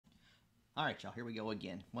All right, y'all, here we go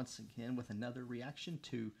again. Once again with another reaction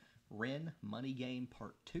to Ren Money Game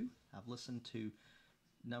Part 2. I've listened to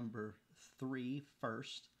number 3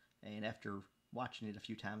 first, and after watching it a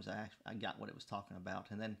few times, I got what it was talking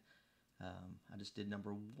about. And then I just did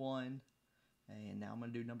number 1, and now I'm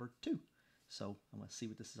going to do number 2. So I'm going to see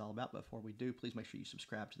what this is all about. But before we do, please make sure you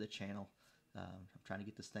subscribe to the channel. I'm trying to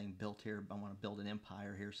get this thing built here. I want to build an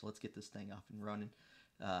empire here, so let's get this thing off and running.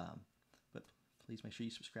 But please make sure you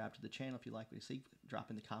subscribe to the channel if you like what you see. Drop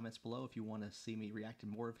in the comments below if you want to see me react to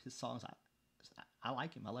more of his songs. I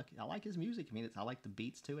like him. I like his music. I mean, I like the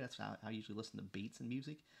beats too. That's how I usually listen to beats and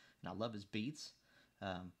music, and I love his beats.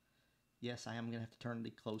 Yes, I am going to have to turn the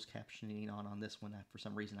closed captioning on this one. For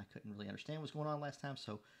some reason, I couldn't really understand what was going on last time,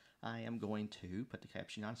 so I am going to put the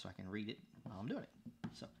caption on so I can read it while I'm doing it.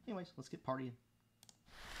 So, anyways, let's get partying.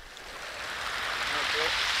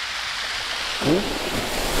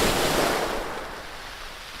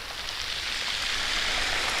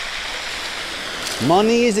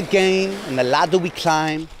 Money is a game, and the ladder we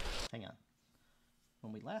climb. Hang on.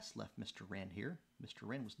 When we last left Mr. Ren here, Mr.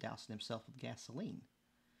 Ren was dousing himself with gasoline.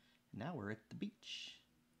 Now we're at the beach.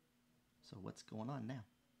 So what's going on now?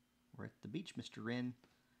 We're at the beach, Mr. Ren,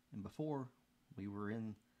 and before we were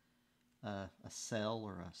in a cell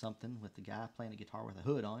or something with the guy playing a guitar with a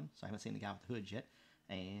hood on. So I haven't seen the guy with the hood yet.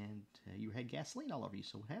 And you had gasoline all over you,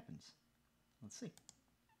 so what happens? Let's see.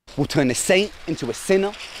 We'll turn a saint into a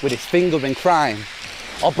sinner with his finger in crime.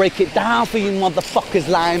 I'll break it down for you motherfuckers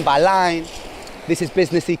line by line. This is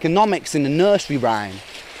business economics in a nursery rhyme.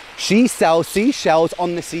 She sells seashells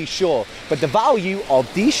on the seashore, but the value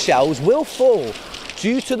of these shells will fall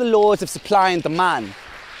due to the laws of supply and demand.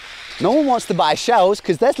 No one wants to buy shells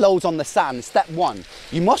because there's loads on the sand. Step 1,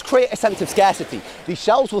 you must create a sense of scarcity. These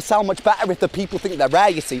shells will sell much better if the people think they're rare,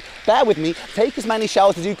 you see. Bear with me, take as many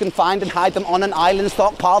shells as you can find and hide them on an island,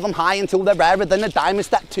 stockpile them high until they're rarer than a diamond.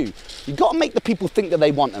 Step 2, you got to make the people think that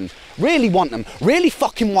they want them. Really want them, really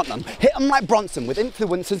fucking want them. Hit them like Bronson with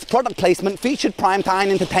influencers, product placement, featured primetime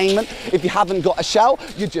entertainment. If you haven't got a shell,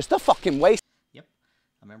 you're just a fucking waste.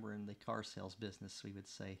 I remember in the car sales business, we would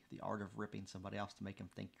say the art of ripping somebody else to make them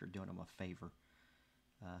think you're doing them a favor.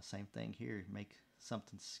 Same thing here. Make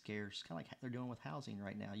something scarce, kind of like they're doing with housing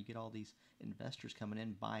right now. You get all these investors coming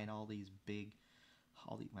in, buying all these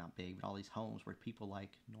not big, but all these homes where people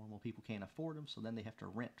like normal people can't afford them, so then they have to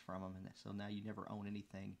rent from them, and so now you never own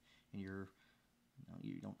anything, and you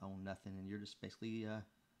don't own nothing, and you're just basically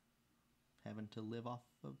having to live off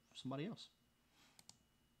of somebody else.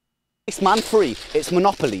 It's man free, it's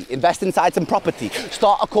monopoly, invest inside some property,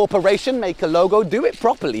 start a corporation, make a logo, do it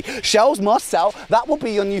properly. Shells must sell, that will be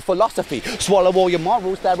your new philosophy. Swallow all your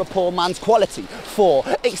morals, they're a poor man's quality. 4,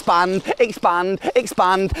 expand, expand,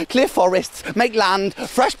 expand, clear forests, make land,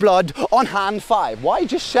 fresh blood on hand. 5, why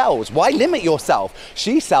just shells? Why limit yourself?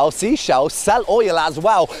 She sells seashells, sell oil as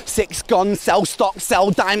well. 6, guns, sell stock, sell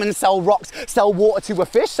diamonds, sell rocks, sell water to a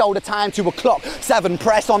fish, sell the time to a clock. 7,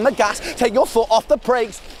 press on the gas, take your foot off the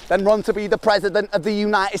brakes, then run to be the president of the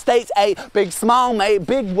United States. 8, big smile, mate,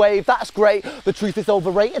 big wave, that's great. The truth is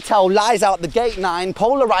overrated, tell lies out the gate. 9,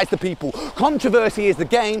 polarize the people. Controversy is the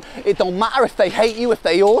game. It don't matter if they hate you, if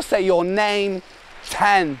they all say your name.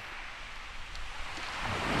 10,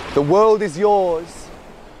 the world is yours.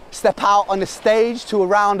 Step out on the stage to a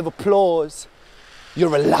round of applause.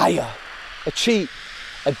 You're a liar, a cheat,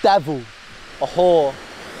 a devil, a whore.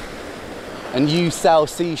 And you sell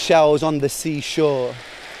seashells on the seashore.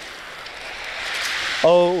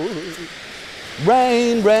 Oh,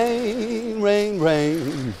 rain, rain, rain,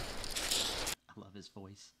 rain. I love his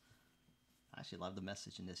voice. I actually love the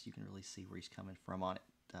message in this. You can really see where he's coming from on it.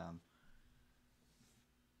 I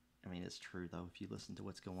mean, it's true, though. If you listen to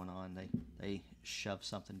what's going on, they shove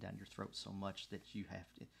something down your throat so much that you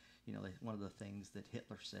have to, one of the things that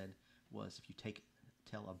Hitler said was if you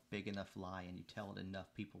tell a big enough lie and you tell it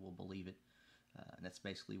enough, people will believe it. And that's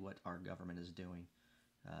basically what our government is doing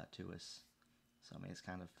to us. So, I mean, it's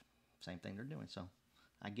kind of the same thing they're doing. So,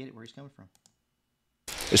 I get it where he's coming from.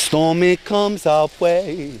 The storm, it comes our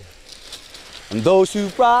way. And those who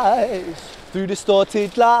rise through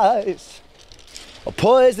distorted lies are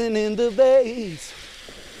poison in the vase.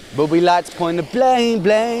 But we like to point the blame,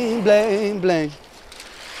 blame, blame, blame.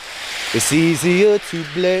 It's easier to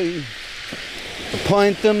blame. To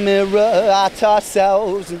point the mirror at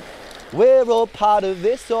ourselves. And we're all part of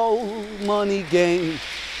this old money game.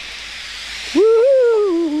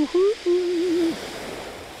 Woo, woo, woo,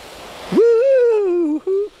 woo,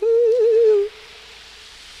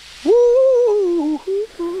 woo,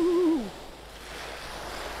 woo,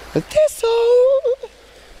 this old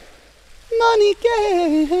money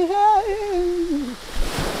game.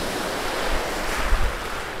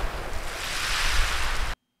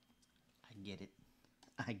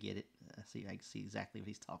 I get it. I see exactly what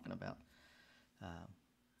he's talking about.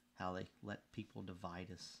 How they let people divide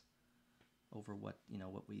us over what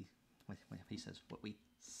he says what we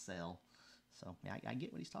sell. So yeah, I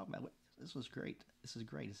get what he's talking about. This was great. This is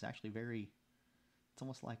great. It's actually very. It's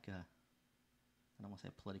almost like I don't want to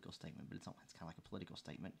say a political statement, but it's kind of like a political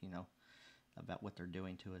statement, about what they're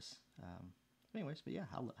doing to us. Anyways, but yeah,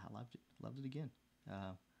 I loved it again.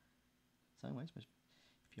 So anyways,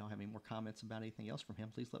 if y'all have any more comments about anything else from him,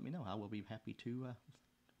 please let me know. I will be happy to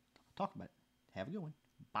talk about it. Have a good one.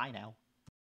 Bye now.